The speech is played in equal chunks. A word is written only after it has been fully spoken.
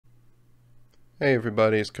Hey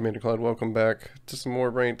everybody, it's Commander Clyde. Welcome back to some more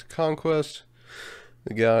ranked Conquest.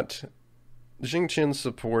 We got Xing Tian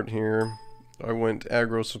support here. I went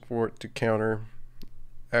aggro support to counter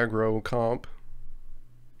aggro comp.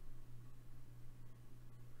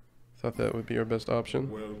 Thought that would be our best option.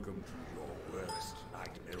 Welcome to your worst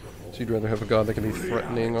nightmare. So you'd rather have a god that can be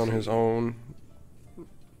threatening on his own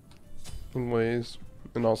in ways,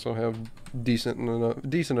 and also have decent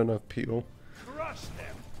enough peel. Crush them.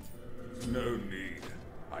 No need.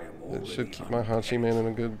 I am It should already keep my Hachi man in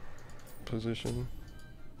a good position.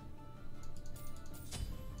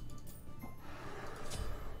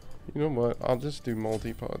 You know what? I'll just do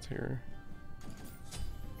multi-pods here.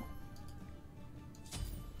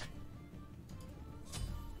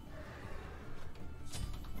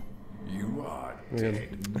 You are Man,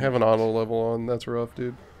 dead. I have an auto level on. That's rough,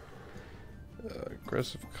 dude.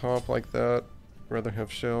 Aggressive comp like that. Rather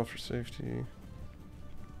have shell for safety.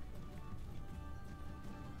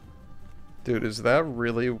 Dude, is that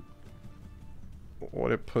really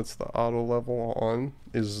what it puts the auto level on?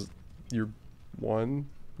 Is your one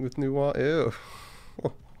with new wall? Ew.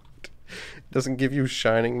 Doesn't give you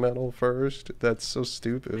shining metal first? That's so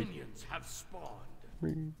stupid. Minions have spawned.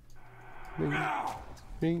 Ring. Ring.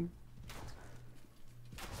 Ring.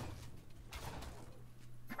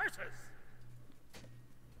 Curses.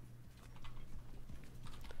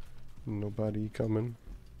 Nobody coming.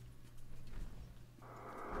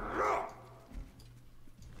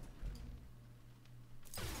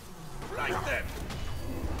 Right then.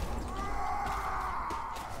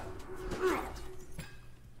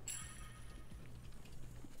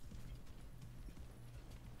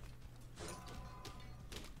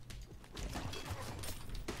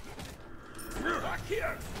 Back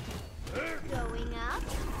here. Going up.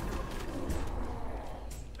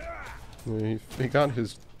 Yeah, he got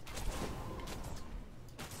his...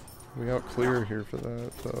 We got clear here for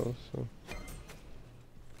that, though, so...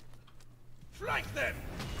 Strike them.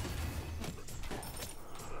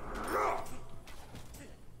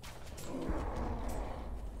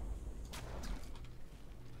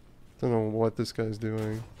 Don't know what this guy's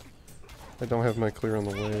doing. I don't have my clear on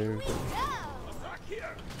the wave, but Attack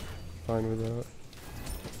here. fine with that.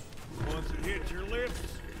 Once it hits your lips,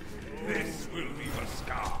 this will leave a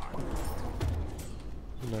scar.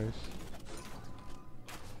 Nice.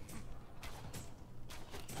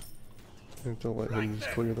 I have to let him just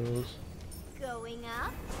clear those. Going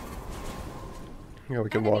up. Yeah, we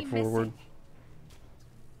can Enemy walk forward. missing.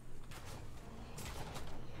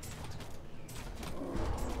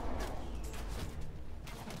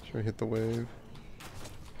 Should I hit the wave?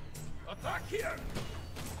 Attack here.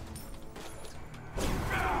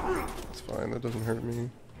 It's fine, that doesn't hurt me.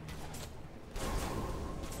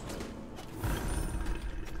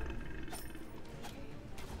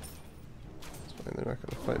 It's fine, they're not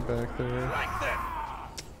gonna fight back there. Strike them.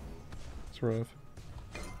 It's rough.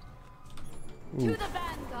 To Ooh, the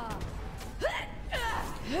vanguard.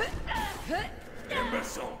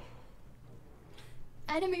 Imbecile.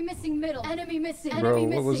 Enemy missing middle. Enemy missing. bro, Enemy what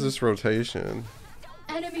missing. was this rotation?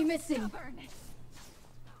 Enemy missing.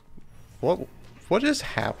 What just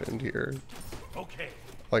happened here? Okay.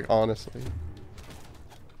 Like, honestly.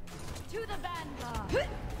 To the vanguard.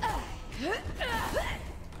 Out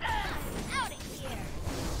of here.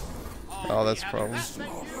 Oh, that's a problem.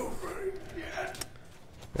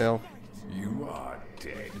 Well, You are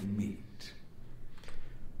dead meat.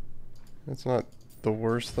 it's not the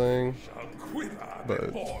worst thing. Shall quiver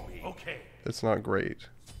But- before me. Okay. It's not great.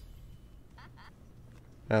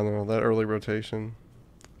 I don't know, that early rotation.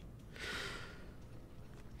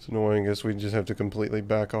 It's annoying, I guess we just have to completely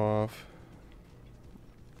back off.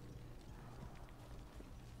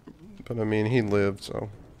 But I mean, he lived, so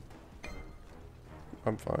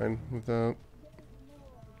I'm fine with that.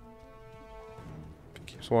 If he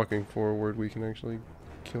keeps walking forward, we can actually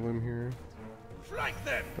kill him here. Strike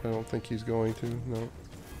them. I don't think he's going to, no.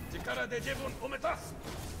 力で自分を満たす。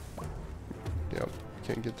 Yep,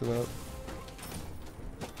 can't get to that.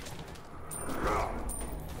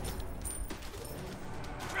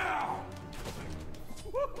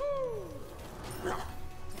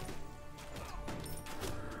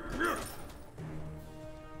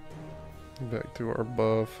 Back to our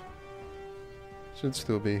buff. Should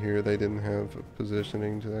still be here. They didn't have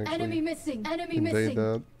positioning to Enemy actually missing. Enemy invade missing.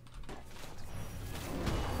 that.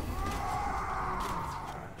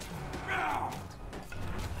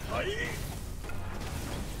 Aye.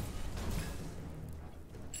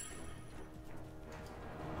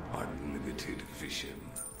 Unlimited vision.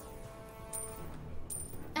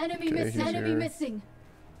 Enemy Okay, missing. he's Enemy here. missing.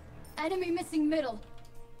 Enemy missing middle.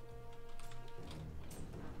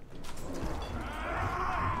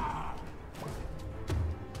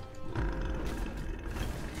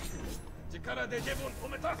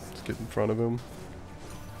 Let's get in front of him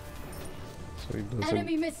so he Enemy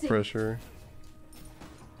doesn't missing. pressure.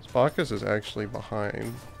 Bacchus is actually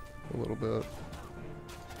behind a little bit.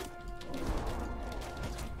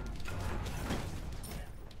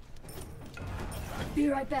 Be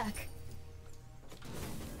right back.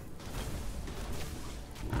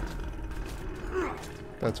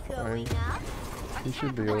 That's fine. Going up. He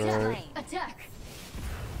should be alright. Attack.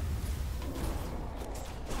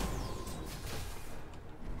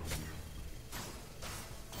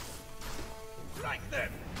 Strike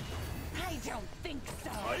them! I don't think so.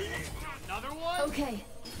 Another one? Okay.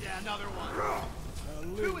 Yeah, another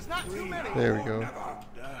one. Two is not too many. There we go. That hard.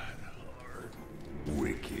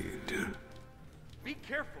 Wicked. Be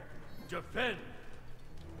careful. Defend.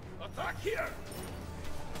 Attack here.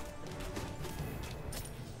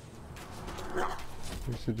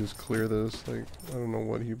 We should just clear this. Like, I don't know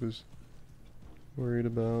what he was worried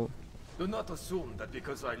about. Do not assume that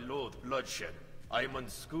because I loathe bloodshed, I am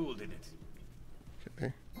unschooled in it.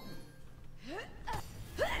 Okay.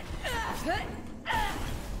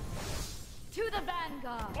 To the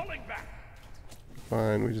vanguard. Falling back.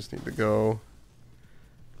 Fine, we just need to go.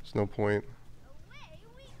 There's no point. Away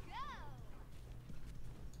we go.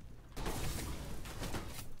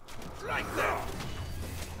 Strike them.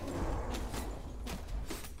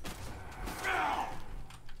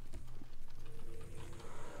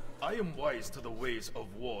 I am wise to the ways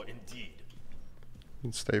of war indeed.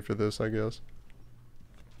 Let's stay for this, I guess.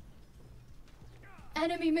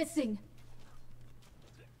 Enemy missing.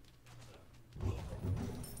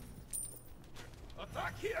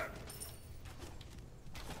 Attack here.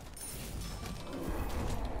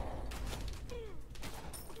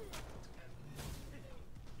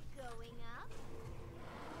 Going up.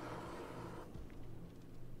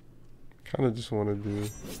 Kind of just want to do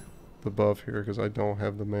the buff here because I don't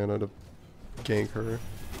have the mana to gank her.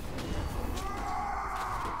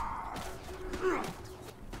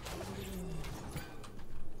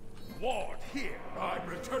 Ward here. I'm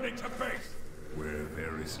returning to base. Where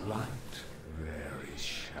there is light, there is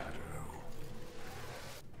shadow.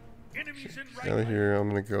 Enemies in right. Out here, I'm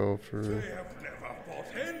gonna go for They have never fought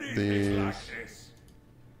anything these. like this.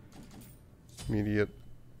 immediate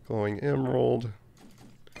glowing emerald,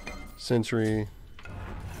 sentry,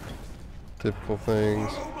 typical things.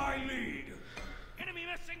 Follow my lead. Enemy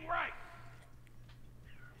missing right.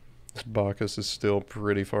 This Bacchus is still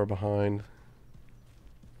pretty far behind.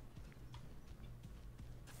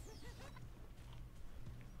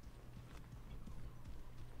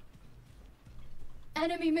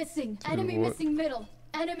 Enemy missing. Enemy what? missing middle.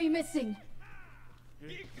 Enemy missing.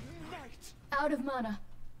 Ignite. Out of mana.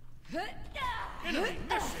 Enemy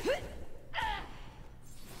missing.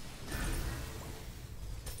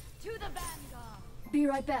 To the vanguard. Be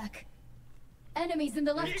right back. Enemies in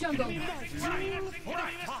the left jungle. Enemy missing right. Enemy missing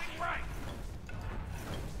right.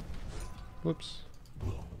 Whoops.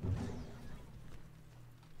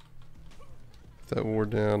 Put that ward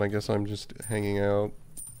down. I guess I'm just hanging out.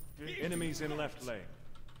 Enemies in left lane.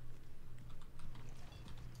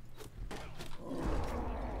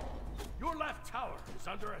 Your left tower is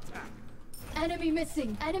under attack. Enemy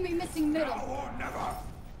missing. Enemy missing middle. Now or never.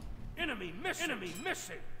 Enemy missing. Enemy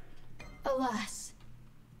missing. Alas.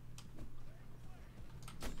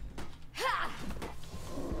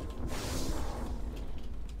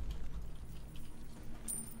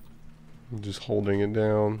 I'm just holding it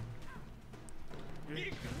down.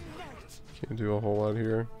 Ignite. Can't do a whole lot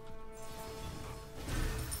here.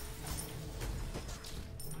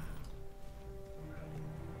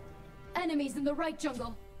 Enemies in the right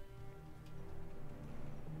jungle.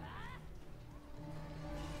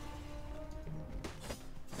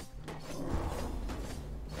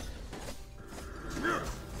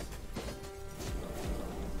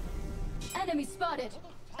 Enemy spotted.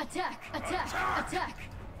 Attack, attack, attack.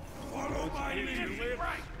 Follow my lead.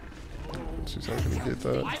 Right. She's not gonna get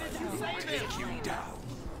that. Take you down.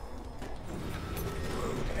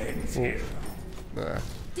 Road ends Oh. here. Nah.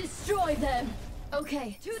 Destroy them.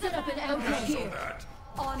 Okay, set up an ambush So here. that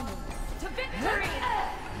Onward to victory.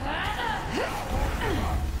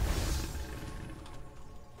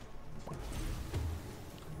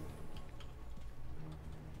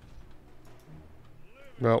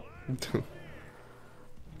 Well.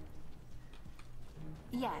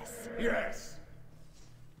 Yes. yes.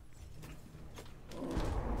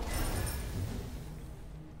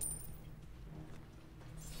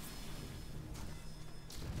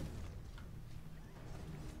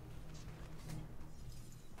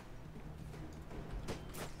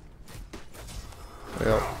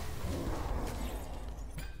 Yeah.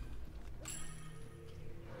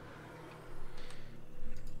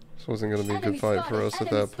 This wasn't going to be a good Enemy fight for spotted, us at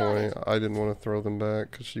enemy that point. spotted. I didn't want to throw them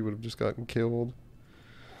back because she would have just gotten killed.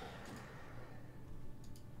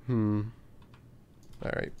 Alright.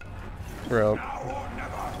 We're out. Now or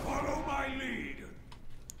never follow my lead.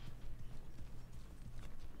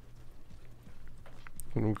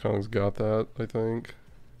 Wukong's got that, I think.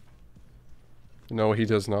 No, he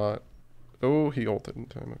does not. Oh, he ulted in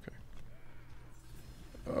time.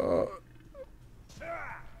 Okay.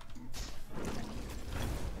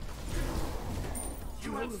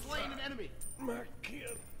 You have slain an enemy. My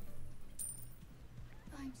kid.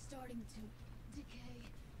 I'm starting to decay.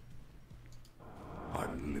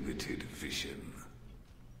 Unlimited vision.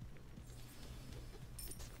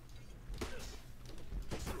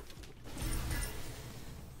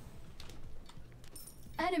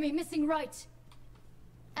 Enemy missing right.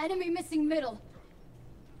 Enemy missing middle.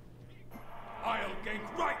 I'll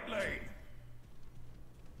gank right lane.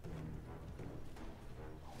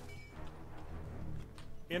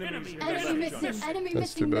 Enemies in the Enemy left missing. jungle. Enemy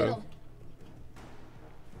That's too missing bad. middle.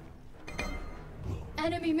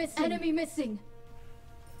 Enemy missing. Enemy missing.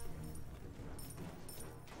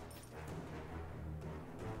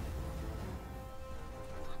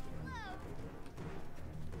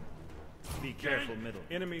 Be careful, middle.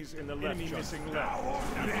 Enemies in the left Enemy jungle. missing Now left.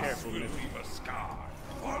 or Be never careful, will middle. leave a scar.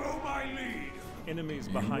 Follow my lead. Enemies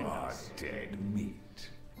You behind are us. dead meat.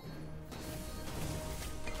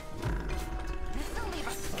 This'll leave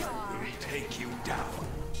a scar. Will take you down.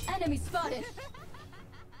 Enemy spotted.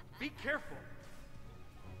 Be careful.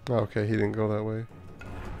 Okay, he didn't go that way.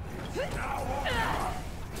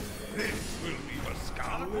 This will leave a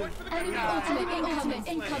scar. Enemy ultimate incoming.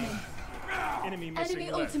 Incoming. Enemy missing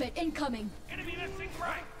Enemy left. ultimate incoming. Enemy missing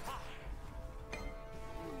right.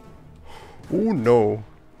 Oh no.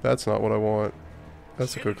 That's not what I want.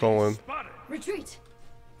 That's a good call in. Spotted. Retreat.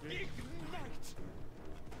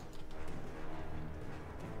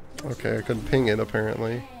 Okay, I couldn't ping it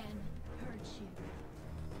apparently. Man hurt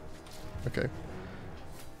you. Okay.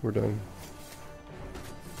 We're done.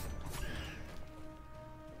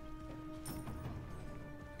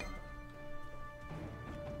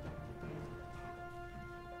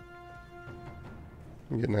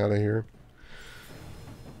 I'm getting out of here.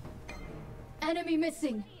 Enemy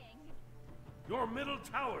missing. Your middle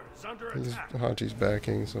tower is under This attack. Hachi's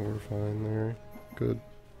backing, so we're fine there. Good.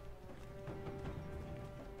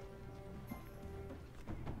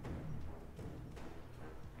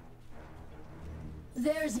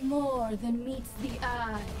 There's more than meets the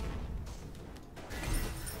eye.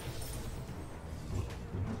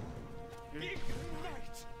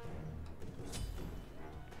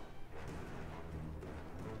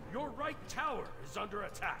 Your right tower is under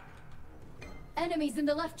attack. Enemies in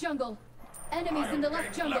the left jungle. Enemies in the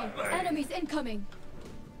left jungle. Left lane. Enemies incoming.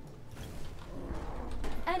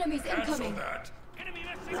 Enemies Cancel incoming. that. Enemy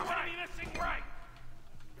missing right. Enemy missing right.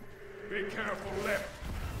 Be careful left.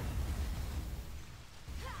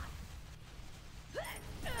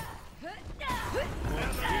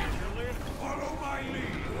 Follow my lead.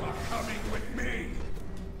 You are coming with me.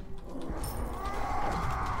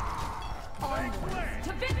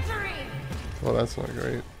 To victory! Well, that's not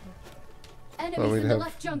great. Enemies Thought we'd in the have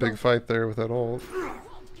left a jungle. big fight there with that ult.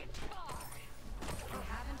 Won't get far.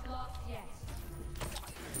 Haven't lost yet.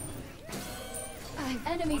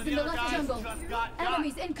 Enemies in the left guys jungle. just got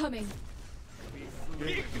Enemies incoming.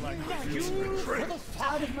 Retreat.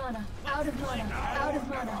 Out of mana. Out of mana. Out of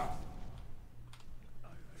mana.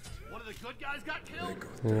 One of the good guys got killed.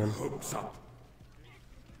 Yeah. Hopes up.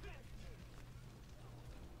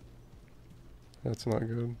 That's not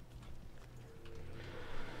good.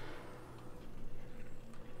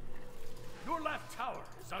 Your left tower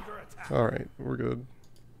is under attack. Alright, we're good.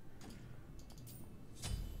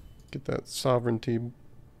 Get that sovereignty.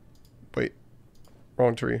 Wait.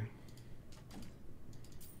 Wrong tree.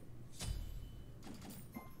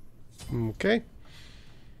 Okay.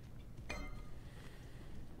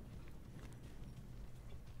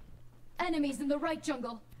 Enemies in the right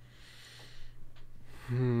jungle.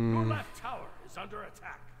 Your left tower is under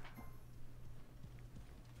attack.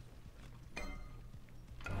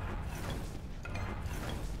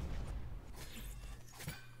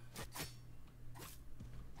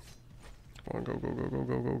 Come on, go, go, go, go,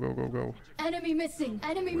 go, go, go, go, go. Enemy missing.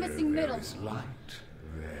 Enemy missing middle. There is light,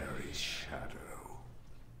 there is shadow.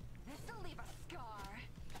 This'll leave a scar.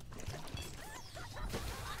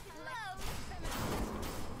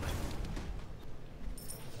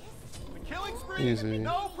 Killing spree. Easy.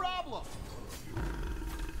 No problem.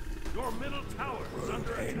 Your middle tower is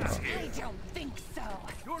under attack. I don't think so.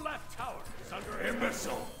 Your left tower is under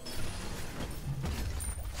imbecile.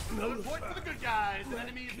 Point for the good guys. An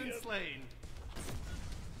enemy has been slain.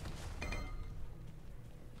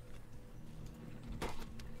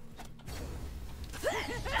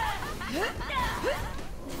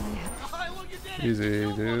 Look, you did it. Easy, Killed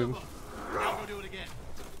one of dude. them. Now go do it again.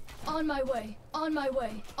 On my way. On my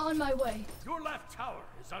way. On my way. Your left tower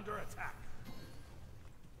is under attack.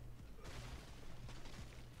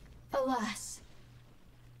 Alas.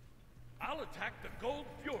 I'll attack the Gold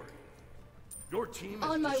Fury. Your team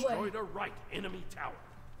has On my way. destroyed a right enemy tower.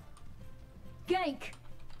 Gank.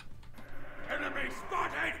 Enemy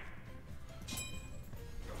spotted!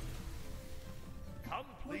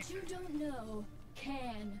 What you don't know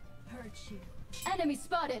can hurt you. Enemy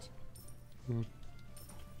spotted.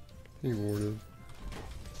 He warded.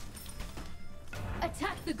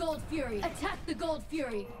 Attack the Gold Fury. Attack the Gold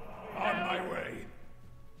Fury. On my way.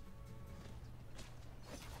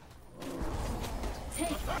 Take.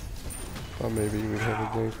 Thought maybe you would have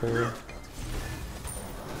a gank there.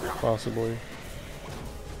 Possibly.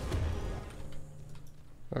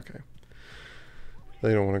 Okay.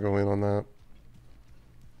 They don't want to go in on that.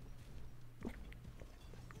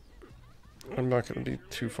 I'm not going to be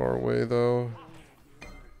too far away though.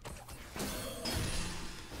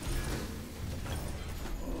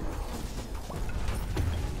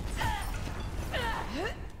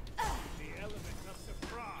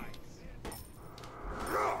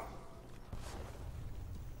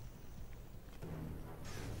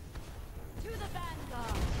 To the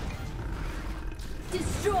vanguard.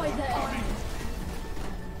 Destroy them.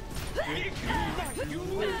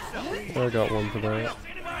 I got one for that.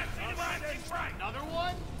 Another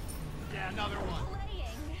one? Yeah, another one.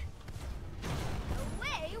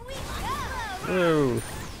 Playing. Away we go. Whoa!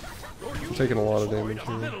 I'm taking a lot of damage A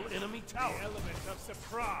here. middle enemy tower. The element of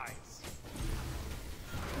surprise.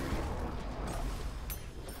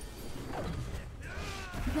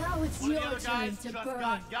 Now it's One of the your other turn guys to just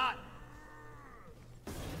burn. got.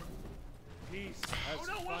 Peace has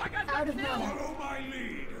Oh no, I got Out of killed. mana. Follow my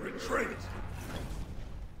lead. Retreat.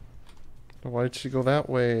 Why'd she go that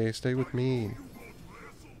way? Stay with me.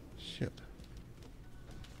 Shit.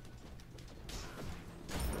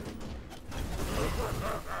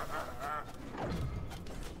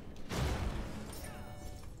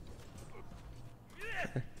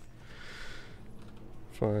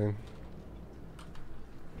 Fine.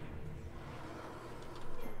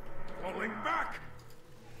 Falling back.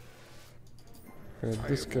 Grab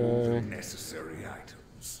this I have all the guy. necessary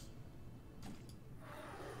items.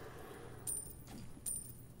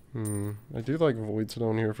 I do like Void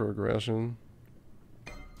Stone here for aggression.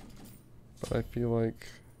 But I feel like...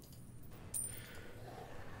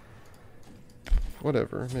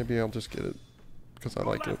 whatever. Maybe I'll just get it. Because I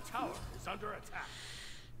like it. left tower is under attack.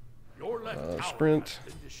 Your left tower Sprint.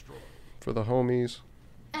 has been destroyed. For the homies.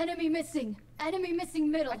 Enemy missing. Enemy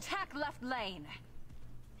missing middle. Attack left lane.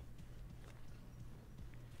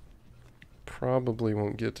 Probably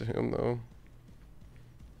won't get to him though.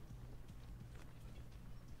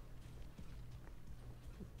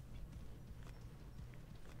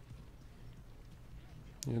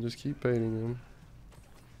 Yeah, just keep baiting him.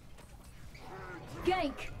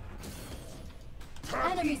 Gank.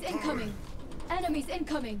 Enemies incoming. Enemies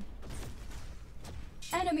incoming.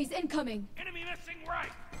 Enemies incoming. Enemy missing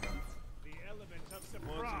right. The element of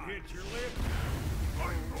surprise. Once you hit your lip,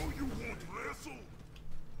 I know you won't wrestle.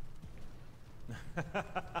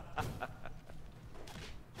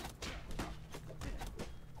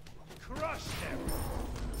 Crush them.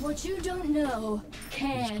 What you don't know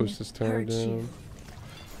can Just push this tower hurt down. you.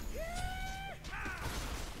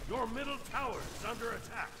 Your middle tower is under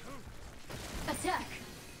attack. Attack.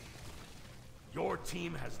 Your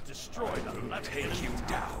team has destroyed a left Take enemy you tower.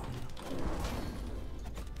 down.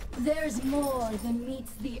 There's more than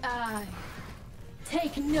meets the eye.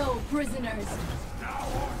 Take no prisoners. Now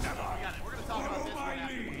or never. Got it. We're gonna talk about Follow this my one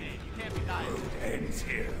after the lead. game. You can't be dying. Ends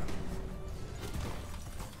here.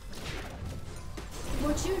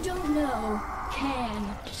 What you don't know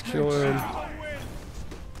can Just kill him. To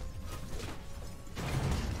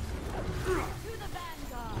the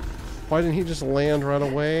vanguard. Why didn't he just land right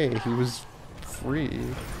away? He was free.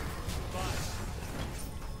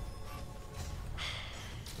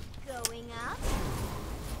 Going up.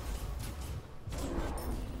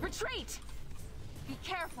 Retreat. Be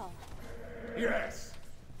careful. Yes.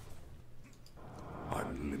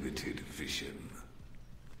 Unlimited vision.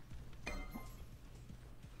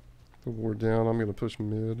 The ward down. I'm gonna push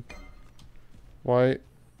mid. White.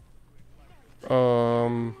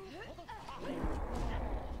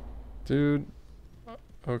 Dude.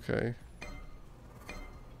 Okay.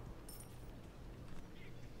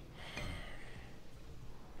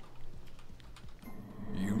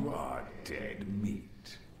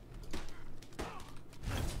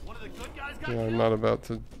 not about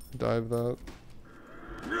to dive that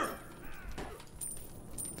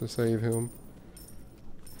to save him.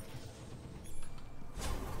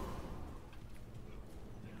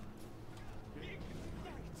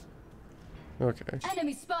 Okay.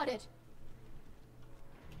 Enemy spotted.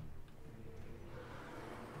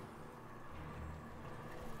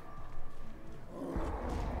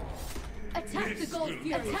 Attack the gold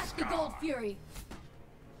fury. Attack the gold fury.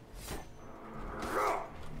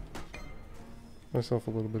 Myself a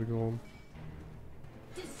little bit of gold.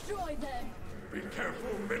 Destroy them. Be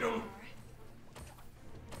careful, middle.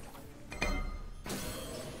 I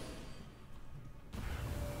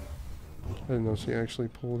didn't know she actually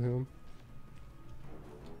pulled him.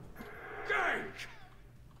 Gank!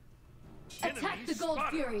 Attack the gold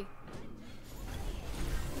fury.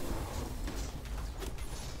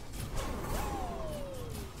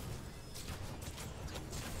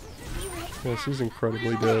 Yeah, she's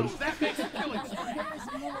incredibly dead. That makes it feel like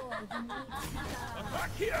There's more than meets the eye.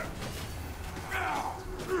 Back here!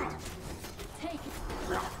 Take it.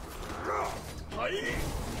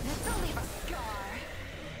 This'll leave a scar.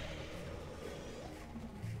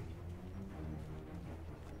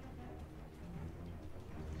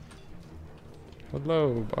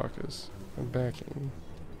 Hello, Bacchus. I'm backing.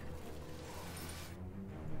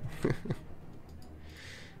 They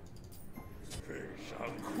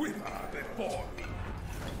shall quiver before me.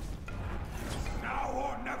 Now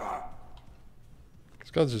or never!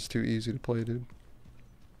 This guy's just too easy to play, dude.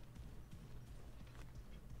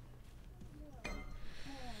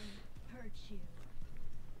 Hurt you.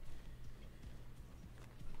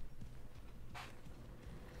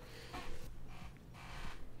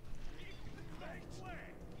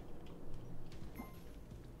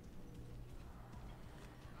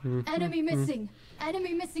 Enemy missing.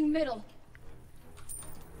 Enemy missing middle.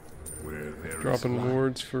 Where there is Dropping light,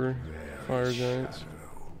 wards for there fire is giants.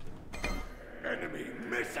 shadow. Enemy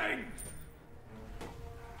missing!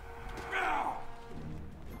 Now!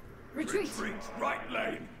 Retreat. Retreat right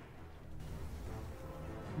lane!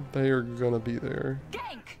 They are gonna be there.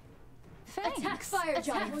 Gank! Attack fire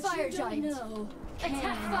giant. Attack fire giant. No.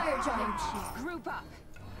 Attack fire giant. Group up.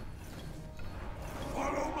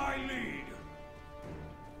 Follow my lead!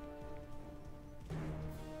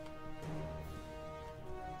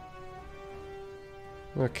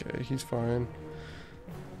 Okay, he's fine.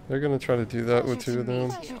 They're gonna try to do that with two of them.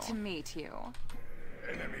 Pleasure to meet you.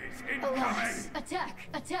 Enemies Alas. incoming! Attack.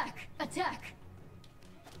 Attack. Attack.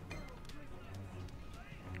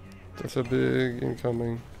 That's a big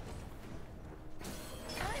incoming.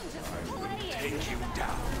 I'm just playing. Take you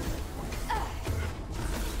down!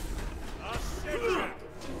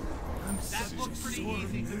 That looked pretty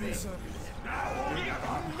easy to me. Now or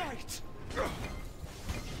never! Right!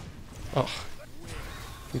 Oh,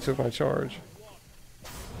 he took my charge.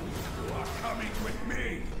 You are coming with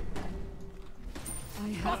me! I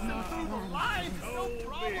have not planned. Line, no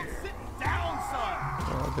problem. Sit down, son.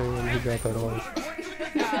 Oh, damn, he got that off.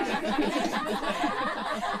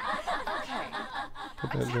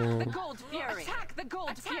 Put that The down. gold fury. Attack the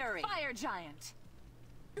gold fury. Fire giant.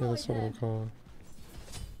 Yeah, that's what I'm calling.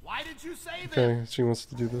 Why did you save it? Okay, she wants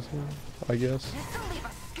to do this one, I guess. This'll leave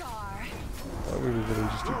a scar. We would really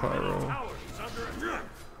just do pyro. Tower is under attack.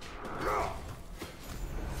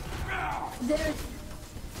 There.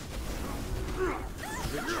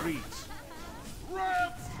 Retreat.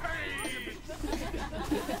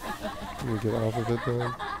 Let me get off of it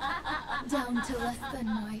then. Down to less than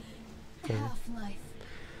my half-life.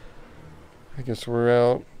 I guess we're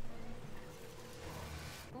out.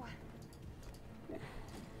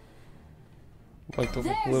 Like a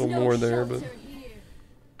There's little no more there, but shelter here.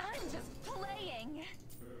 I'm just playing.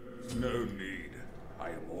 No need. I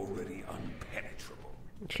am already unpenetrable.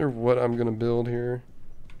 not sure what I'm gonna build here.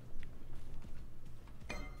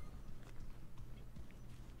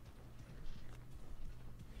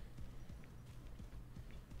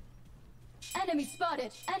 Enemy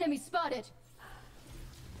spotted. Enemy spotted.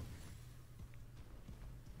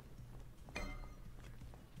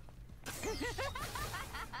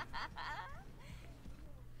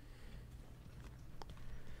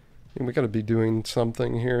 And we gotta be doing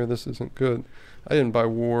something here. This isn't good. I didn't buy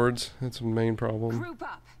wards. That's the main problem. Group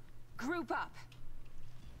up. Group up.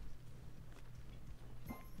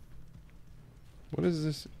 What is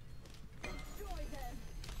this? Destroy them.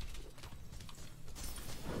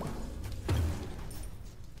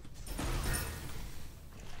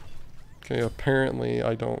 Okay, apparently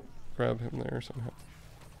I don't grab him there somehow.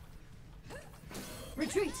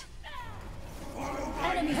 Retreat.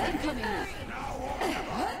 Enemies incoming.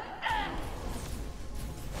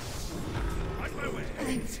 Like my way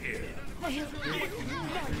ends here.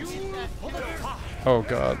 Oh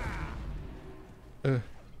god.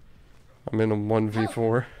 I'm in a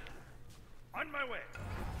 1v4. On my way.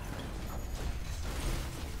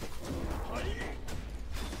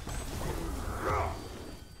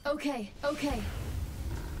 Okay, okay.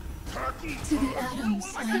 To the atoms.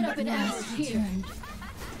 Set up an ass here.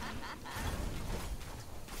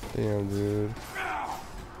 Damn, dude.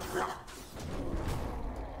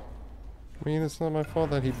 I mean, it's not my fault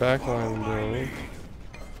that he backlined, bro.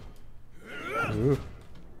 Ooh.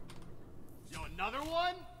 Yo, another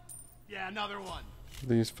one? Yeah, another one.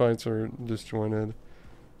 These fights are disjointed.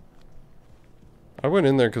 I went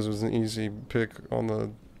in there because it was an easy pick on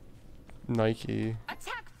the Nike.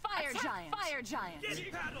 Attack fire giant. Fire giant.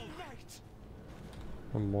 Get paddle.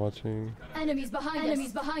 I'm watching. Enemies behind us.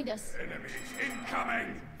 Enemies behind us. Enemies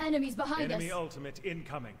incoming! Enemies behind Enemy us. ultimate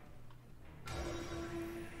incoming.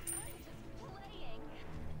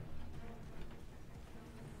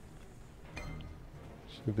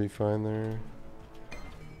 Should be fine there.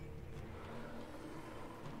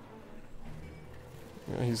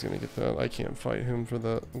 Yeah, he's gonna get that. I can't fight him for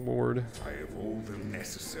that ward. I have all the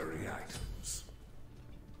necessary items.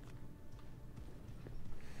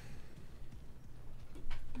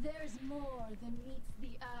 There's more than meets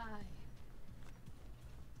the eye.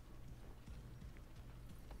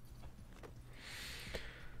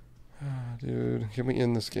 Dude, can we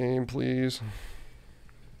end this game, please?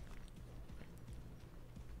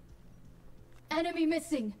 Enemy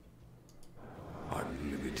missing.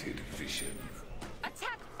 Unlimited vision.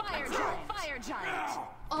 Attack fire giant. Fire giant.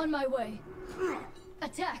 On my way.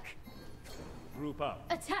 Attack. Group up.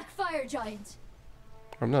 Attack fire giant.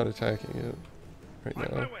 I'm not attacking it right On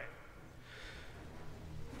now. my way.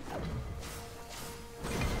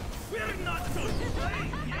 We're not done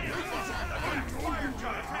playing yet. Attack fire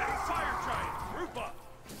giant. Attack fire giant. Group up.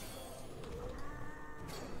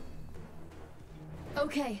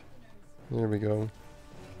 Okay. There we go.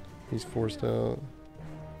 He's forced out.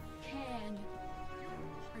 Can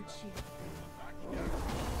hurt you.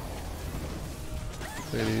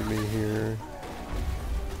 They need me here.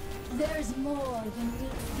 There's more than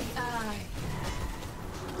meets the eye.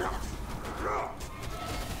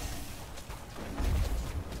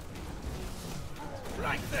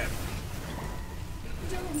 Like them.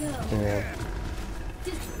 Don't know. Yeah.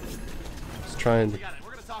 Dis- Just trying to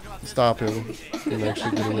We're gonna talk about this. stop him and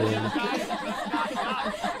actually get him in. Middle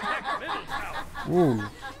tower. Woo.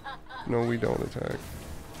 No, we don't attack.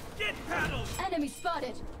 Get paddled. Enemy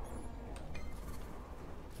spotted.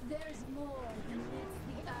 There's more than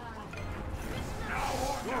meets the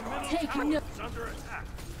eye. Take no. It's under attack.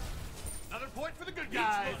 Another point for the good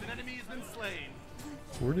guys. An enemy has been slain.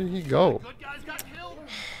 Where did he go? Good guys got killed.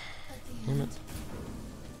 Damn it.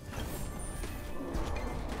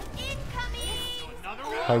 Another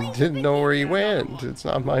one. I didn't know where he went. It's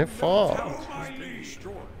not my fault. My lead. It's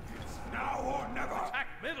now or never. Attack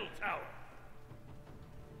middle tower.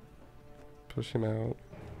 Push him out.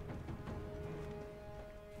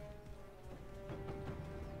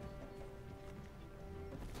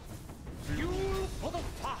 Fuel for the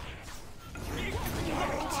fire.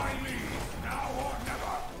 My lead. Now or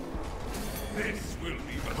never. This will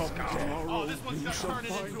be the scout. Oh, this one's gonna turn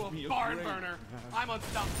it into a barn burner. I'm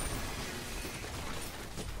unstoppable.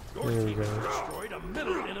 Your There we team has go. destroyed a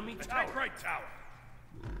middle enemy tower. Attack right tower.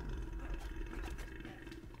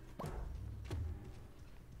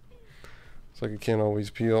 It's like I can't always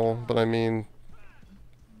peel, but I mean,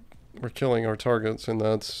 we're killing our targets, and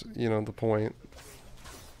that's, you know, the point.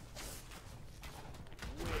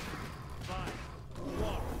 Fire,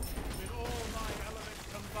 water, with all my elements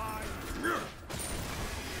combined.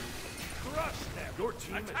 Crush them. Your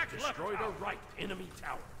team has destroyed a right enemy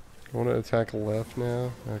tower. I want to attack left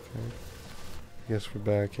now? Okay. Guess we're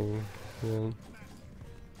backing. Yeah.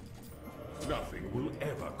 Nothing will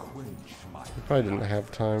ever quench my I probably didn't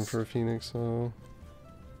have time for a Phoenix, though.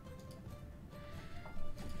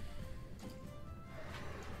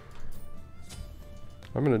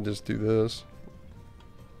 I'm gonna just do this.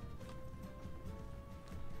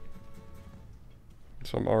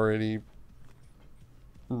 So I'm already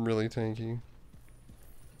really tanky.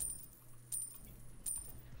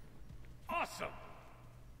 Awesome.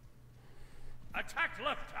 Attack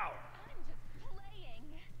left tower. I'm just playing.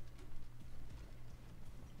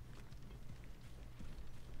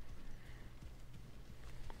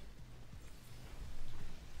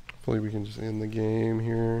 Hopefully we can just end the game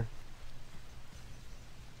here.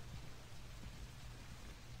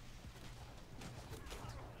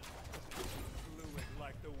 Fluid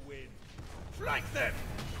like the wind. Like them.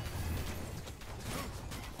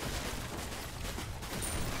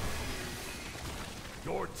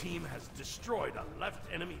 team has destroyed a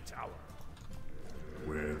left enemy tower.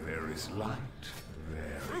 Where there is light,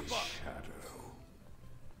 there Group is up. shadow.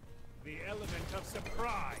 The element of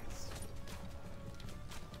surprise.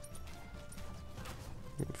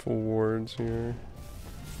 Full wards here.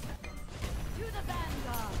 To the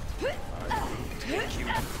vanguard. Take you.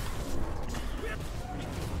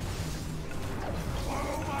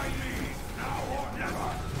 Follow my lead, now or never.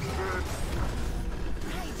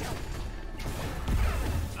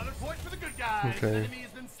 Another point for the good guys. Okay. An enemy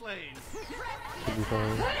has been slain. Should be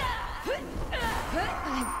fine.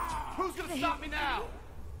 Who's gonna stop me now?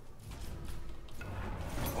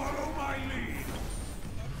 Follow my lead.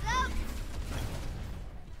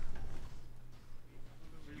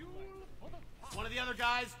 One of the other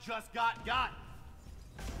guys just got.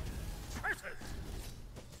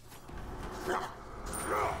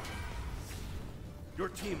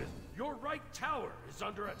 Your right tower is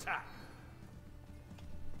under attack.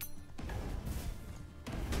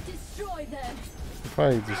 Destroy them.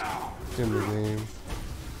 Probably just end the game.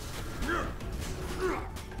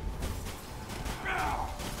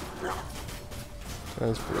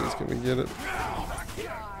 Guys, please, can we get it?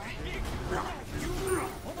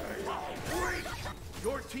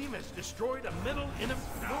 Your team has destroyed a middle enemy.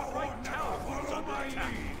 Your right tower is under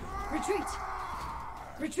attack. Retreat.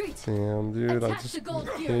 Retreat. Damn, dude, I Attack just the gold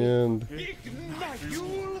fury. pinned.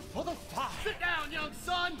 Fuel for the fire. Sit down, young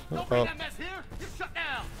son. Don't bring that mess here. You're shut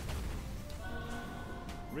down.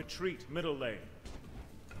 Retreat middle lane.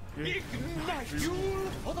 Ignite fuel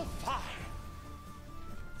for the fire.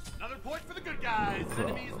 Another point for the good guys. An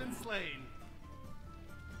enemy has been slain.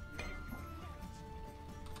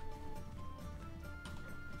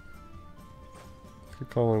 Could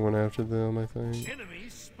calling one after them, I think. Enemy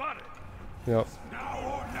spotted. Yep. Now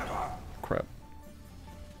or never. Crap.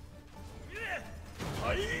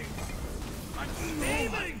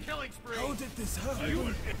 Amazing killing spree. How did this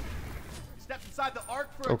happen? Steps inside the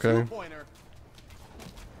arc for a Okay. two-pointer.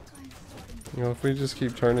 You know, if we just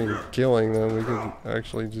keep turning and killing them, we could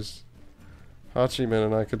actually just... Hachiman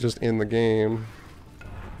and I could just end the game.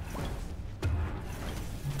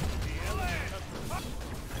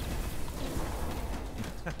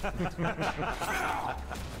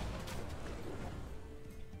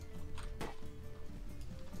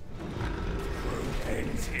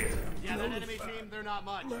 Ends here. Yeah, that enemy team, they're not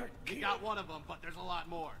much. We got one of them, but there's a lot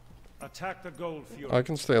more. Attack the gold fuel. I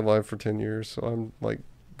can stay alive for 10 years, so I'm, like,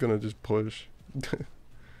 gonna just push.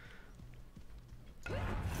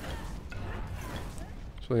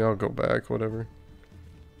 So yeah, I'll go back, whatever.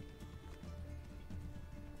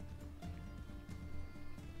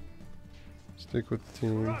 Stick with the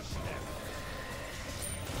team.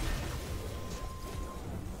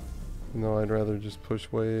 No, I'd rather just push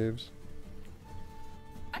waves.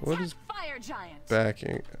 What is Fire giant.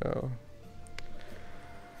 backing? Oh.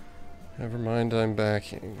 Never mind, I'm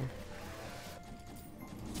backing.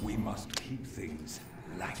 We must keep things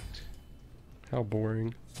light. How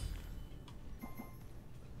boring.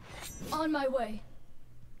 On my way.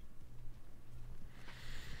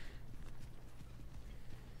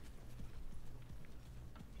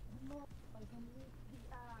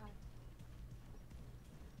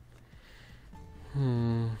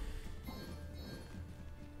 Hmm.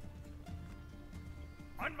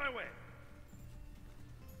 On my way.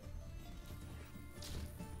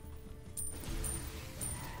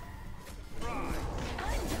 I'm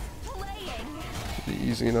just playing. Be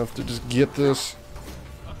easy enough to just get this.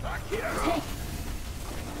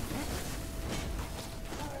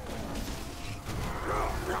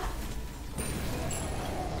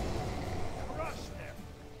 Crush them.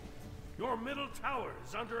 Your middle tower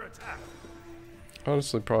is under attack.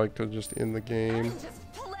 Honestly, probably could just end the game. I'm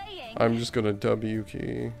just playing. I'm just gonna W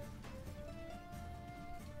key.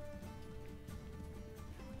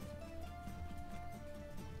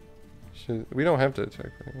 We don't have to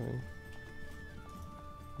attack right away.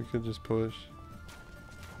 We could just push.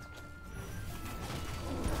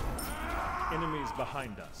 Enemies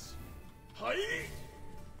behind us. Hi!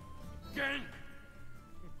 Gang.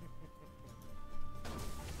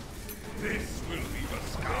 This will leave a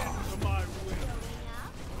scar. To my will.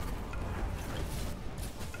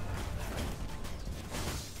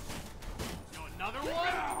 You know, another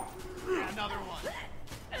one? Yeah, another one.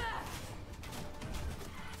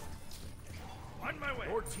 On my way.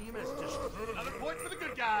 Your team has destroyed. Another point for the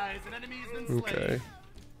good guys. An enemy has been slain. Okay.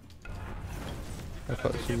 I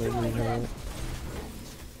thought she made me help.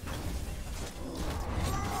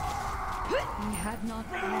 We had not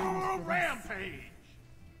planned for this. Rampage.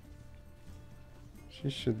 She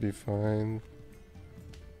should be fine.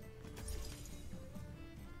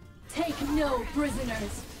 Take no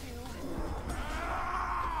prisoners.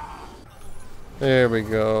 There we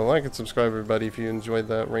go. Like and subscribe, everybody, if you enjoyed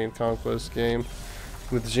that Rain Conquest game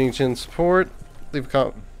with Xing Tian support. Leave a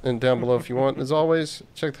comment down below if you want. As always,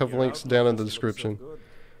 check the links down in the description.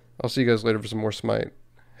 I'll see you guys later for some more Smite.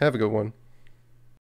 Have a good one.